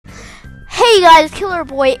Hey guys, Killer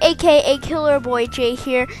Boy, aka Killer Boy J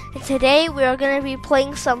here, and today we are going to be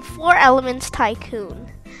playing some 4 Elements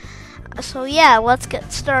Tycoon. So yeah, let's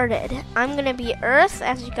get started. I'm going to be Earth,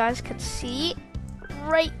 as you guys can see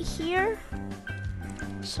right here.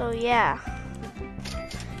 So yeah.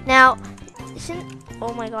 Now,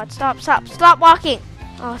 oh my god, stop walking.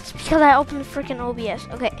 Oh, it's because I opened the freaking OBS.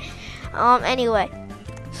 Okay. Anyway.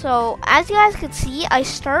 So, as you guys can see, I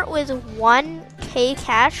start with 1k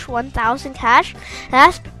cash, 1,000 cash.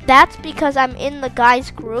 That's because I'm in the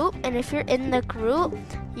guys group, and if you're in the group,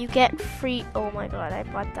 you get free. Oh my god, I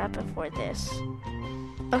bought that before this.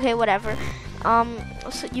 Okay, whatever.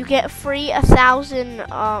 So you get free 1,000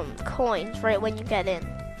 coins right when you get in.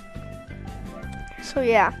 So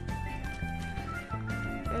yeah.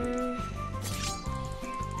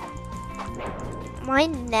 My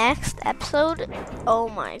next episode, oh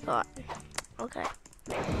my god. Okay.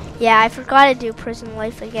 Yeah, I forgot to do prison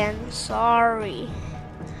life again. Sorry.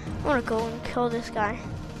 I want to go and kill this guy.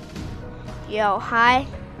 Yo, hi.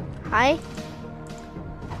 Hi.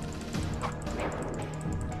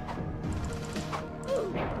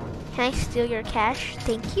 Can I steal your cash?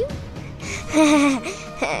 Thank you.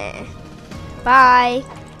 Bye.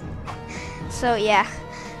 So yeah.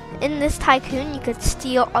 In this tycoon, you could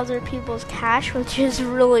steal other people's cash, which is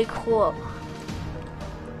really cool.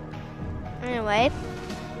 Anyway,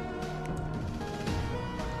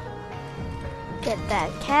 get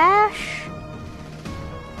that cash.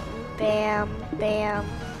 Bam, bam.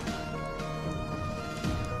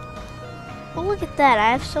 Oh, look at that.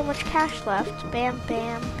 I have so much cash left. Bam,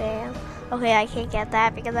 bam, bam. Okay, I can't get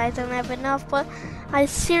that because I don't have enough, but I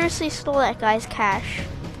seriously stole that guy's cash.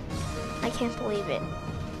 I can't believe it.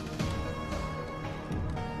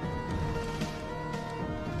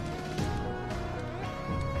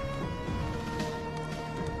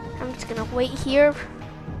 I'm just gonna wait here.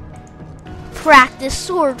 Practice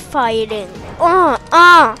sword fighting.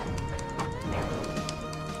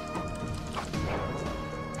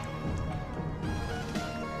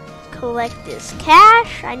 Collect this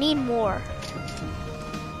cash. I need more.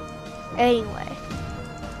 Anyway.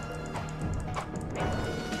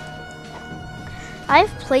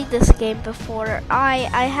 I've played this game before. I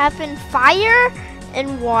have been fire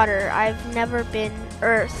and water. I've never been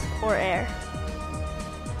earth or air.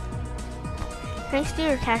 Can I steal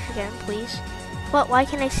your cash again, please? What? Why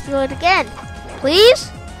can't I steal it again?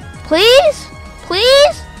 Please? Please?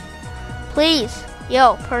 Please? Please.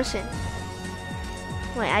 Yo, person.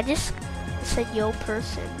 Wait, I just said yo,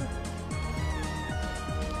 person.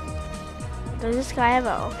 Does this guy have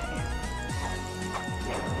a...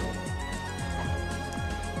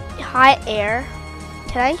 Okay. Hi, air.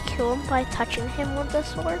 Can I kill him by touching him with the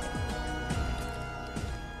sword?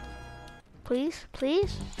 Please?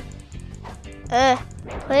 Please?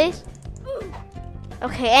 Please?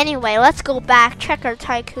 Okay, anyway, let's go back, check our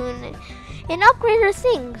tycoon, and upgrade our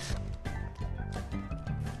things.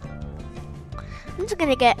 I'm just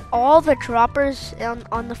gonna get all the droppers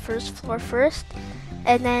on the first floor first,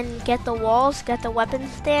 and then get the walls, get the weapon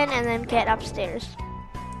stand, and then get upstairs.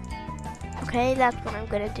 Okay, that's what I'm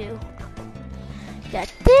gonna do. Get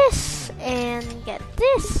this, and get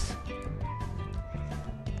this.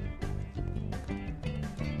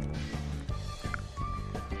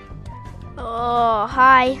 Oh,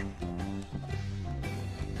 hi.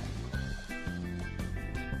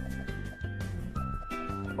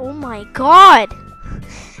 Oh my god.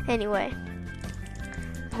 Anyway.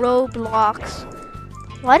 Roblox.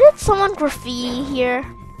 Why did someone graffiti here?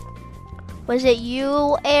 Was it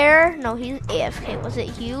you, air? No, he's AFK. Was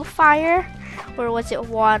it you, fire? Or was it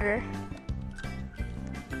water?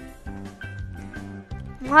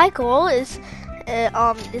 My goal is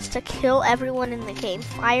to kill everyone in the game.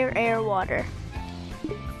 Fire, air, water.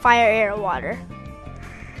 Fire, air, water.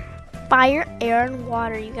 Fire, air, and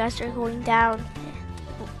water. You guys are going down.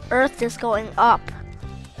 Earth is going up.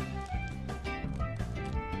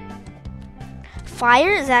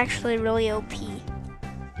 Fire is actually really OP.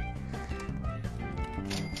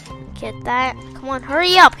 Get that. Come on,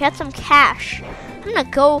 hurry up. Get some cash. I'm gonna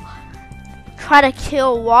go try to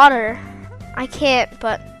kill water. I can't,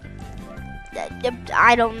 but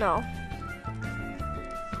I don't know.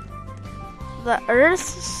 The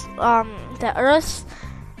Earth's,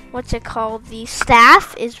 what's it called? The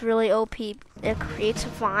staff is really OP. It creates a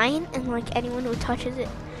vine, and like anyone who touches it,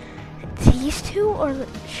 these two or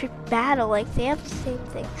should battle. Like they have the same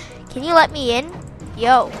thing. Can you let me in?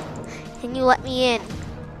 Yo, can you let me in?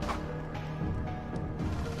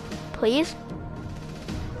 Please?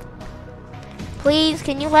 Please,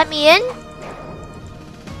 can you let me in?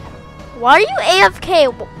 Why are you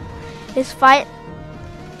AFK? Is fight?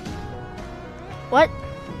 What?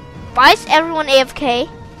 Why is everyone AFK?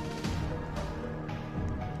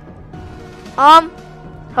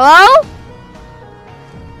 Hello?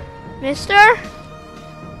 Mister?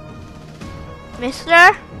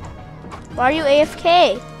 Mister? Why are you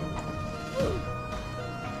AFK?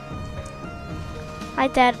 I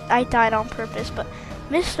died on purpose, but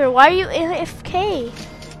Mister, why are you AFK?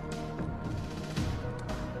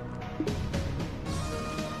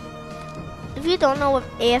 If you don't know what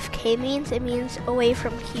AFK means, it means away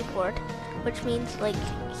from keyboard, which means like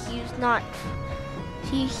he's not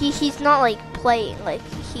like playing, like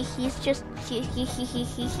he's just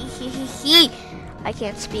I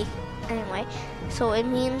can't speak anyway. So it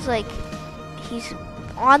means like he's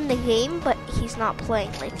on the game, but he's not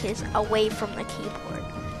playing, like he's away from the keyboard.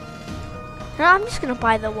 Now I'm just gonna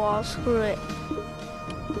buy the wall, screw it.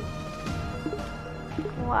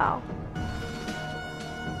 Wow.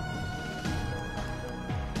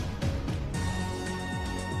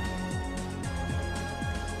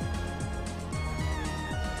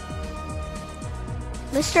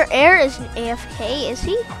 Mr. Air isn't AFK, is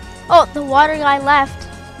he? Oh, the water guy left.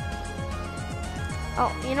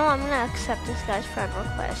 Oh, you know what? I'm gonna accept this guy's friend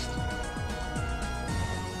request.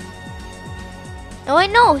 Oh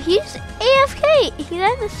wait, no, he's AFK. He's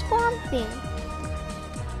at the spawn thing.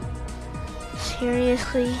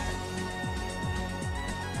 Seriously?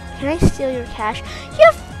 Can I steal your cash? You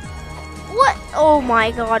have what? Oh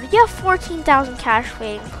my god, you have 14,000 cash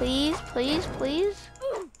waiting. Please, please, please.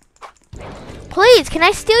 Please, can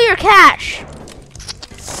I steal your cash?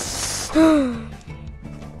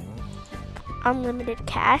 Unlimited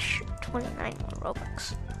cash, 29 more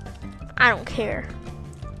Robux. I don't care.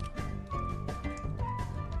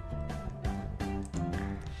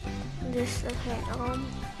 This, okay,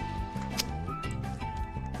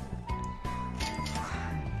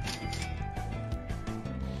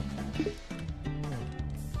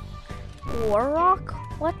 Warrock?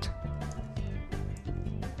 What?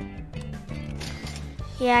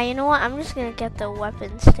 Yeah, you know what? I'm just gonna get the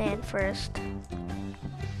weapon stand first.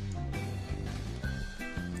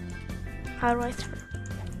 How do I throw?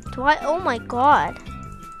 Do I? Oh my god.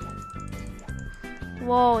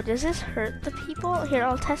 Whoa, does this hurt the people? Here,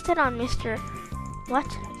 I'll test it on Mr. What?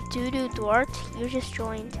 Doo-doo Dwart, you just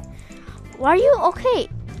joined. Why are you okay?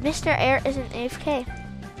 Mr. Air isn't AFK.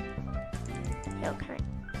 Okay.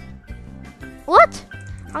 What?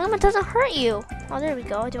 How come it doesn't hurt you? Oh, there we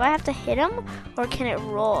go. Do I have to hit him or can it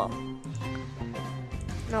roll?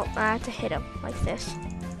 No, I have to hit him like this.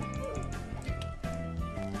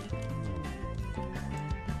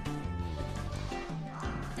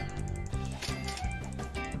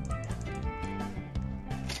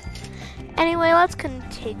 Anyway, let's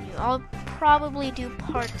continue. I'll probably do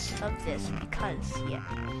parts of this because, yeah.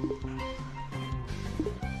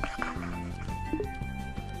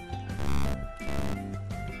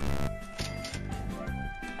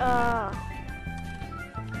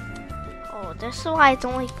 Oh, this is why I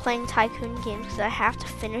don't like playing Tycoon games, because I have to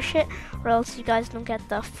finish it, or else you guys don't get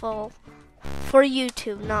the full, for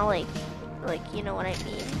YouTube, not like, you know what I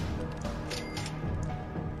mean.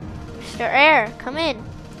 Mr. Air, come in.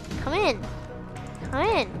 Come in. Come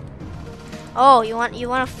in. Oh, you want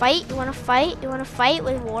to fight? You want to fight? You want to fight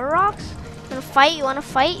with War Rocks? You want to fight? You want to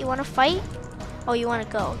fight? You want to fight? Oh, you want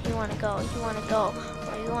to go. You want to go. You want to go.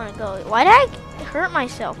 Oh, you want to go. Why did I hurt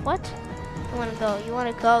myself? What? You want to go. You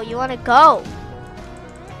want to go. You want to go.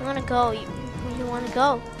 You want to go. You want to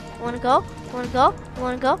go. You want to go. You want to go. You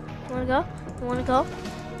want to go. You want to go. You want to go.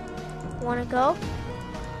 You want to go.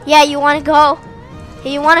 Yeah, you want to go.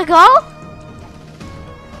 Hey, you want to go?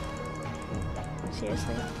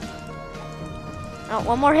 Seriously. Oh,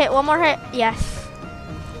 one more hit, one more hit. Yes.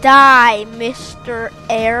 Die, Mr.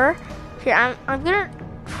 Air. Here, I'm gonna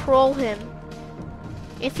troll him.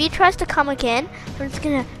 If he tries to come again, I'm just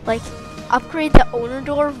gonna like upgrade the owner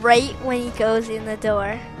door right when he goes in the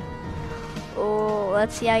door. Oh,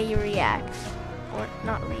 let's see how he reacts. Or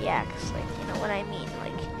not reacts, like, you know what I mean.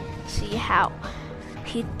 Like, see how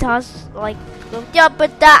he does, like, yeah,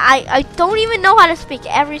 but that, I don't even know how to speak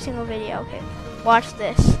every single video. Okay. Watch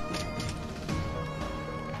this.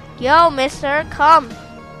 Yo, mister, come.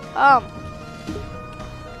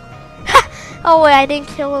 Oh, wait, I didn't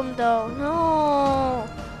kill him, though. No.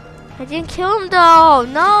 I didn't kill him, though.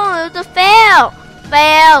 No, it was a fail.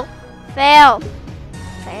 Fail. Fail.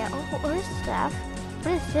 Fail. Oh, what is that?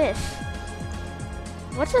 What is this?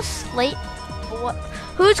 What's a slate? What?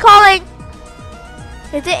 Who's calling?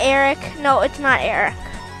 Is it Eric? No, it's not Eric.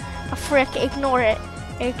 A frick. Ignore it.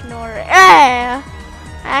 Ignore it. Ah!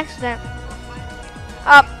 Accident.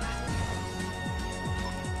 Up.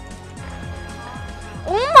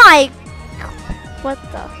 Oh my. What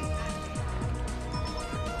the?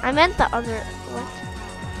 I meant the other. What?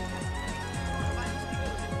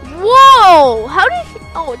 Whoa! How did he?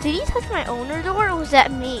 Oh, did he touch my owner door, or was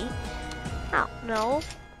that me? I don't know.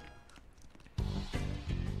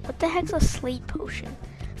 What the heck's a slate potion?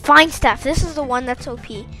 Fine staff. This is the one that's OP.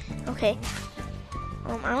 Okay.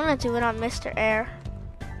 I'm gonna do it on Mr. Air.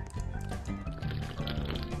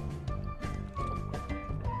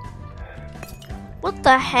 What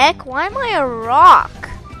the heck? Why am I a rock?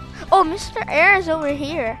 Oh, Mr. Air is over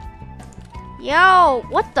here. Yo,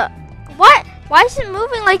 what the? What? Why is it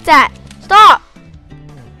moving like that? Stop!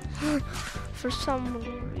 For some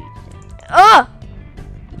reason. Ugh!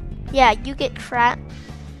 Yeah, you get trapped.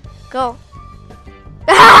 Go.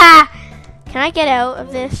 Can I get out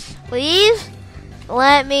of this, please?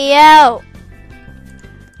 Let me out.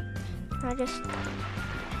 I just...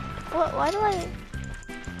 What? Why do I...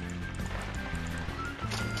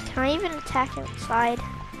 Can I even attack outside?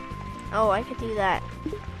 Oh, I could do that.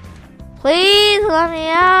 Please let me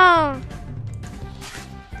out.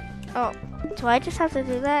 Oh, do I just have to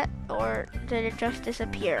do that? Or did it just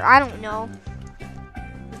disappear? I don't know.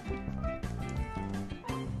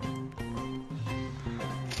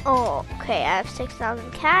 Oh, okay, I have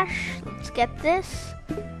 6,000 cash. Let's get this.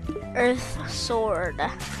 Earth sword.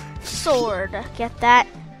 Sword. Get that.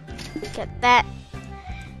 Get that.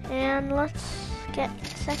 And let's get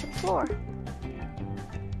second floor.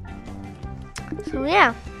 So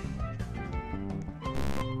yeah.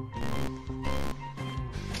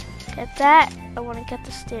 Get that. I want to get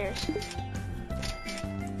the stairs.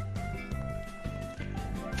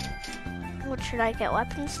 What should I get?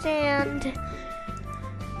 Weapon stand.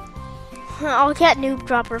 I'll get noob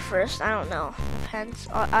dropper first. I don't know. Depends.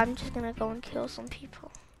 I'm just gonna go and kill some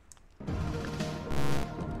people.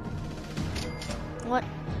 What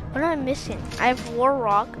am I missing? I have war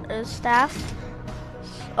rock staff.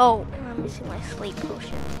 Oh, I'm missing my slate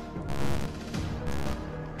potion.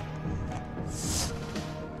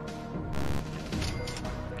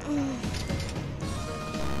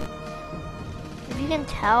 If you can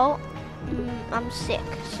tell, I'm sick.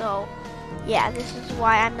 So, yeah, this is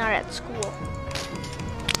why I'm not at school.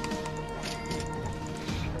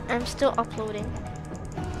 I'm still uploading.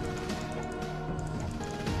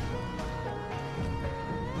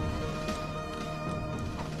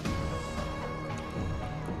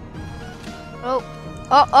 Oh.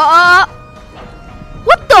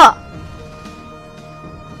 What the?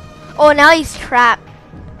 Oh, now he's trapped.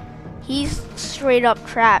 He's straight up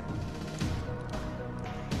trapped.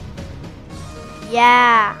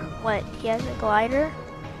 Yeah. What? He has a glider?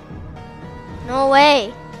 No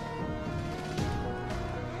way.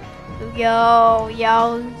 Yo.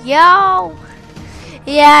 Yeah,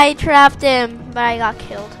 I trapped him, but I got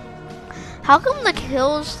killed. How come the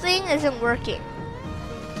kills thing isn't working?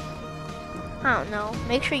 I don't know.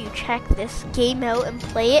 Make sure you check this game out and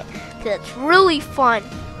play it, because it's really fun.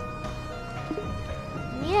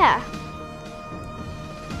 Yeah.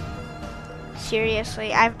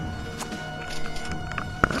 Seriously, How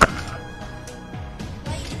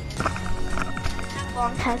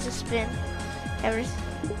long has this been?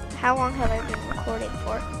 How long have I been recording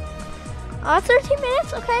for? 13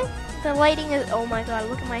 minutes? Okay. The lighting is, oh my god,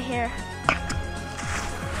 look at my hair.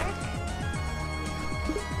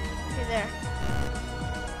 You're there.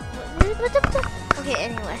 Okay,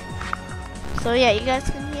 anyway. So yeah, you guys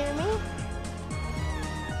can hear me?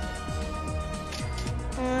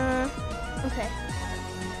 Okay.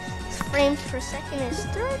 Frames per second is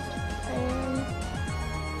 30. And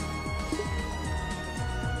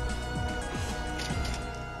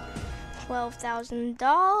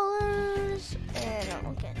 $12,000. And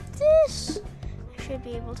I'll get this. I should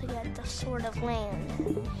be able to get the Sword of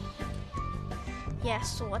Land. Yeah,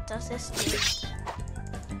 so what does this do?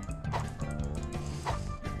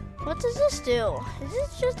 What does this do? Is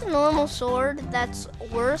this just a normal sword that's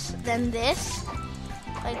worse than this?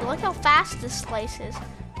 Like, look how fast this slices.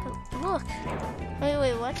 Look.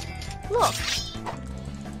 Wait, what? Look.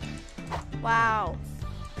 Wow.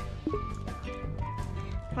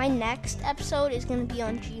 My next episode is going to be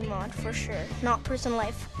on Gmod for sure. Not Prison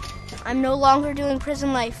Life. I'm no longer doing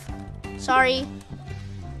Prison Life. Sorry.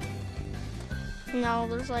 No,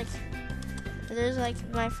 there's like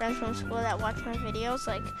my friends from school that watch my videos,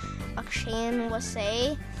 like Akshay and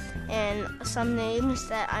Wasay, and some names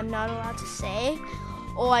that I'm not allowed to say.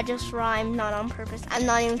 Oh, I just rhymed, not on purpose. I'm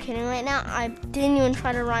not even kidding right now. I didn't even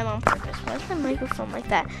try to rhyme on purpose. Why is my microphone like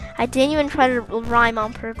that? I didn't even try to rhyme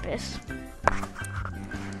on purpose.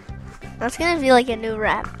 That's gonna be like a new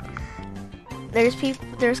rap.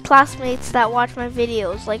 There's classmates that watch my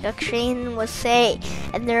videos, like Akshay and Wasay,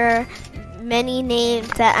 and they're many names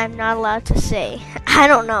that I'm not allowed to say. I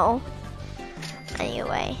don't know.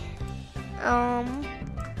 Anyway.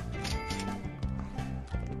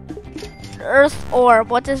 Earth orb.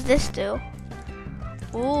 What does this do?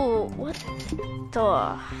 Ooh, what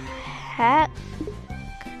the heck?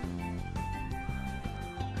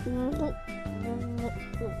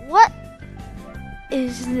 What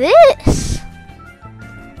is this?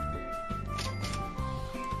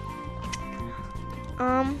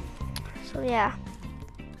 So yeah.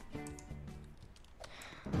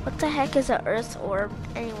 What the heck is an earth orb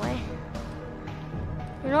anyway?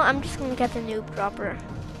 You know, I'm just gonna get the noob dropper.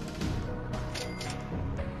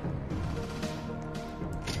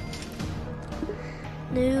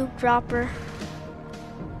 Noob dropper.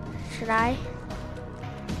 Should I?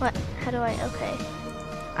 What? How do I? Okay.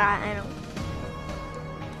 I don't.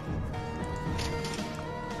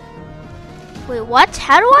 Wait, what?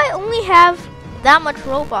 How do I only have that much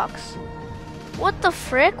Robux? What the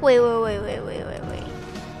frick? Wait.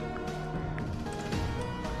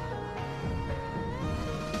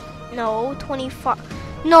 No,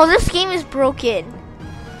 25. No, this game is broken.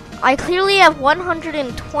 I clearly have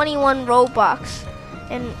 121 Robux.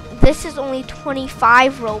 And this is only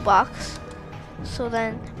 25 Robux. So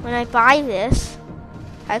then, when I buy this,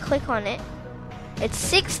 I click on it. It's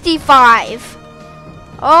 65.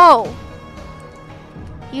 Oh.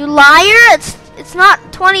 You liar! It's not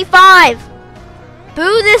 25.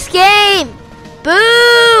 Boo this game!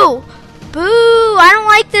 Boo! Boo! I don't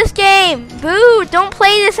like this game. Boo! Don't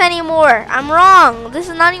play this anymore. I'm wrong. This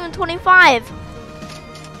is not even 25.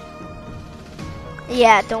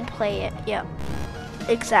 Yeah, don't play it. Yep.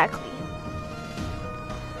 Exactly.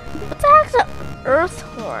 What the heck's an earth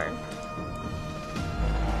horn?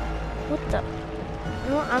 What the?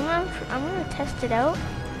 You know, I'm gonna test it out.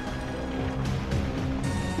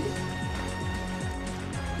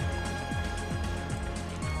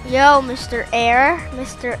 Yo, Mr. Air,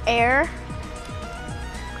 Mr. Air.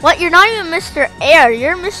 What? You're not even Mr. Air.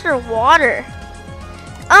 You're Mr. Water.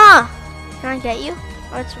 Can I get you?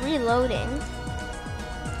 Oh, it's reloading.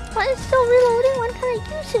 What? It's still reloading? When can I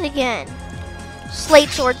use it again? Slate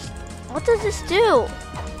swords. What does this do?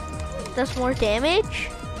 Does more damage?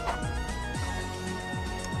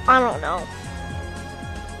 I don't know.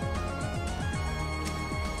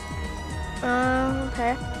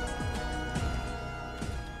 Okay.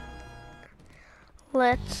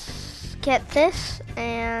 Let's get this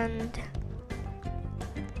and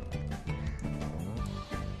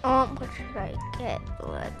what should I get?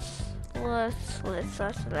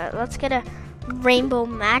 Let's get a rainbow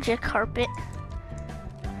magic carpet.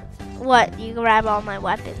 What? You grab all my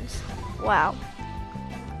weapons. Wow.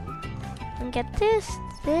 And get this.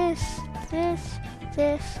 What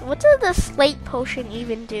does the slate potion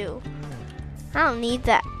even do? I don't need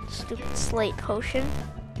that stupid slate potion.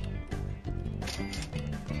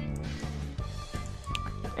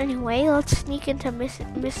 Anyway, let's sneak into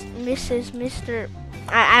Mr.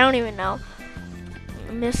 I don't even know.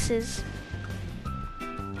 Mrs.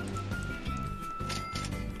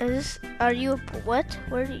 Are you what?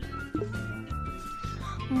 Where do you?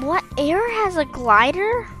 What? Air has a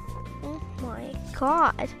glider? Oh my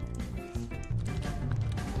god.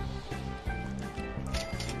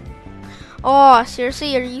 Oh,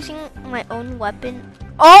 seriously, you're using my own weapon?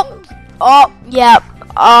 Oh, yeah.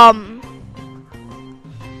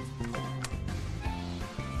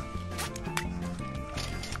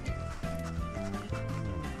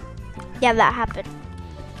 Yeah, that happened.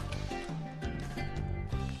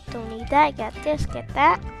 Don't need that. Get this. Get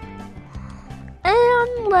that.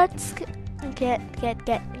 And let's get.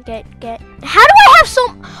 How do I have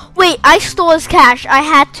some? Wait, I stole his cash. I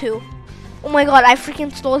had to. Oh my god, I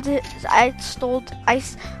freaking stole it. I stole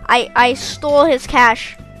his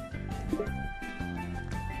cash.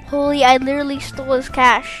 Holy, I literally stole his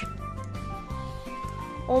cash.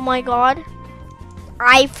 Oh my god.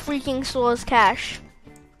 I freaking stole his cash.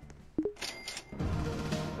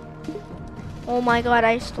 Oh my god,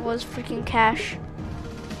 I stole his freaking cash.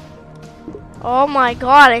 Oh my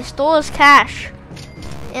god, I stole his cash.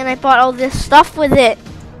 And I bought all this stuff with it.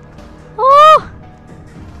 Oh!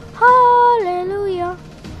 Hallelujah.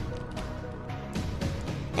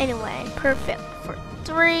 Anyway, perfect for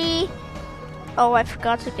 3. Oh, I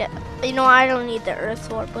forgot to get... You know, I don't need the earth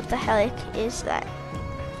orb. What the heck is that?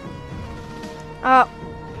 Oh,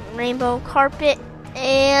 rainbow carpet.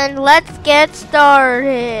 And let's get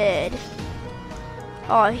started.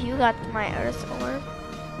 Oh, you got my earth orb.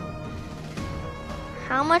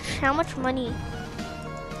 How much money?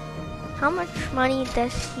 How much money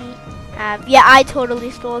does he have? Yeah, I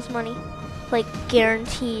totally stole his money. Like,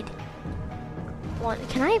 guaranteed. one.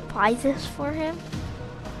 Can I buy this for him?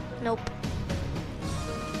 Nope.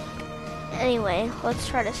 Anyway, let's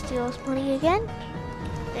try to steal his money again.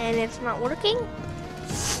 And it's not working.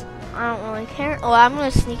 I don't really care. Oh, I'm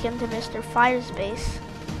gonna sneak into Mr. Fire's base.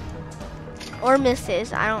 Or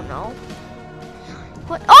Mrs. I don't know.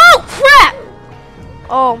 What? Oh, crap!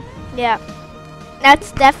 Oh, yeah.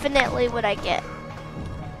 That's definitely what I get.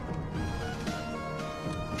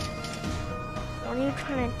 What are you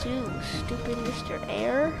trying to do, stupid Mr.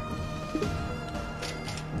 Air?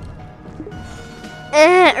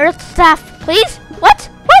 Earth staff, please? What?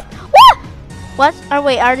 What? What? What? Oh,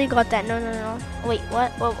 wait, I already got that. No, no, no. Wait,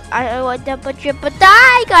 what? Well, but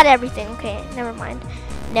I got everything. Okay, never mind.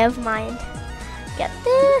 Never mind. Get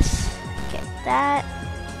this. Get that.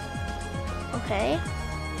 Okay.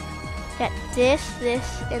 Get this,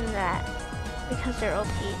 and that. Because they're OP.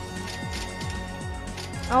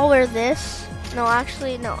 I'll wear this. No,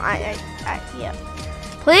 actually, no. Yeah.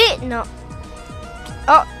 Please, no.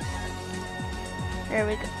 Oh. There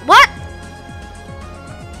we go. What?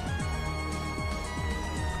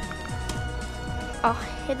 Oh,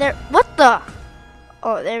 hey there. What the?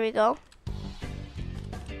 Oh, there we go.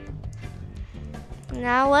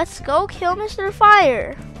 Now let's go kill Mr.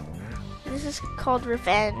 Fire. This is called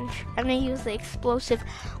revenge. I'm gonna use the explosive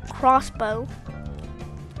crossbow.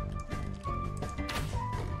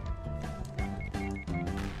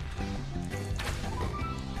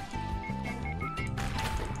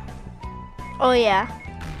 Oh yeah.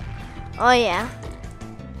 Oh yeah.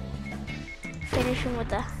 Finish him with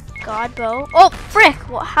the god bow. Oh frick!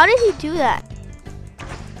 Well, how did he do that?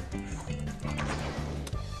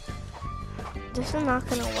 This is not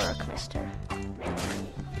gonna work, mister.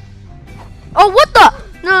 Oh, what the?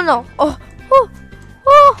 No, no, no. Oh, oh,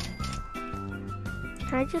 oh.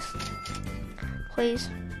 Can I just, please?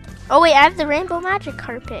 Oh wait, I have the rainbow magic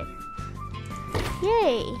carpet.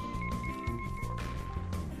 Yay.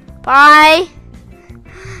 Bye.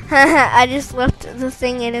 I just left the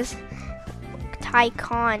thing in his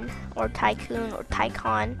tycoon or tycoon.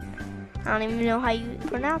 I don't even know how you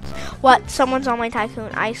pronounce. What? Someone's on my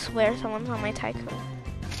tycoon. I swear someone's on my tycoon.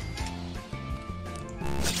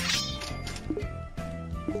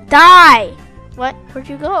 Die! What? Where'd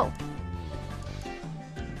you go?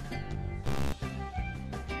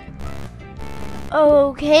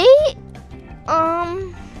 Okay.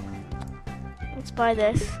 Let's buy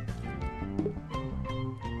this.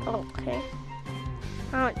 Okay.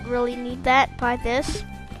 I don't really need that. Buy this.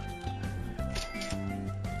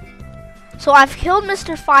 So I've killed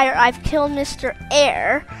Mr. Fire. I've killed Mr.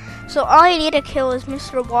 Air. So all I need to kill is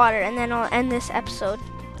Mr. Water, and then I'll end this episode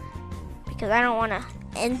because I don't want to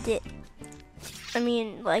end it. I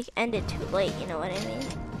mean, like end it too late. You know what I mean?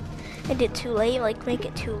 End it too late. Like make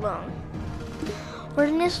it too long. Where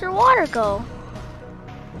did Mr. Water go?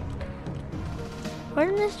 Where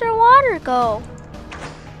did Mr. Water go?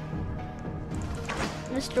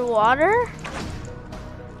 Mr. Water?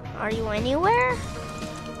 Are you anywhere?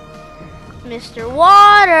 Mr.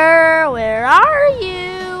 Water, where are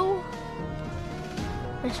you?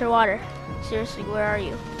 Mr. Water, seriously, where are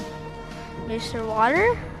you? Mr.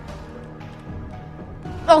 Water?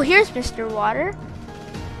 Oh, here's Mr. Water.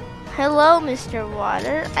 Hello, Mr.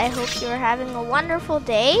 Water. I hope you're having a wonderful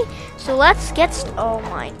day. So let's get oh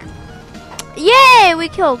my god. Yay, we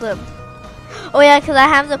killed him. Oh yeah, because I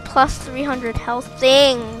have the plus 300 health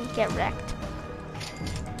thing. Get wrecked.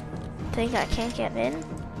 Think I can't get in?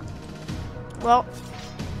 Well.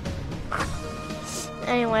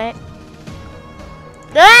 Anyway.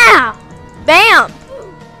 Ah! Bam!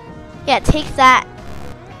 Yeah, take that.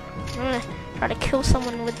 I'm gonna try to kill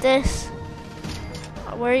someone with this.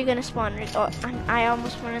 Where are you gonna spawn? Oh, I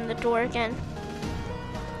almost went in the door again.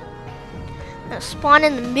 I'm gonna spawn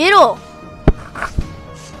in the middle.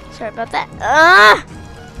 Sorry about that.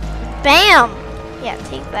 Bam! Yeah,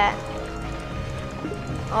 take that.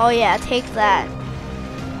 Oh yeah, take that.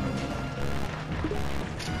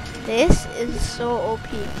 This is so OP.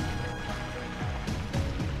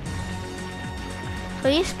 So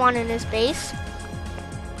he spawned in his base.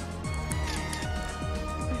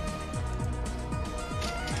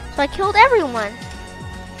 So I killed everyone.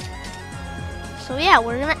 So yeah,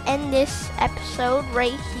 we're gonna end this episode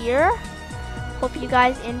right here. Hope you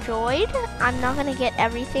guys enjoyed. I'm not gonna get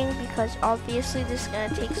everything because obviously this is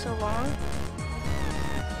gonna take so long.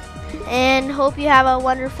 And hope you have a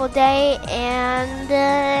wonderful day and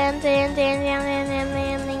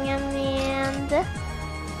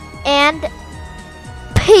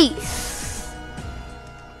peace.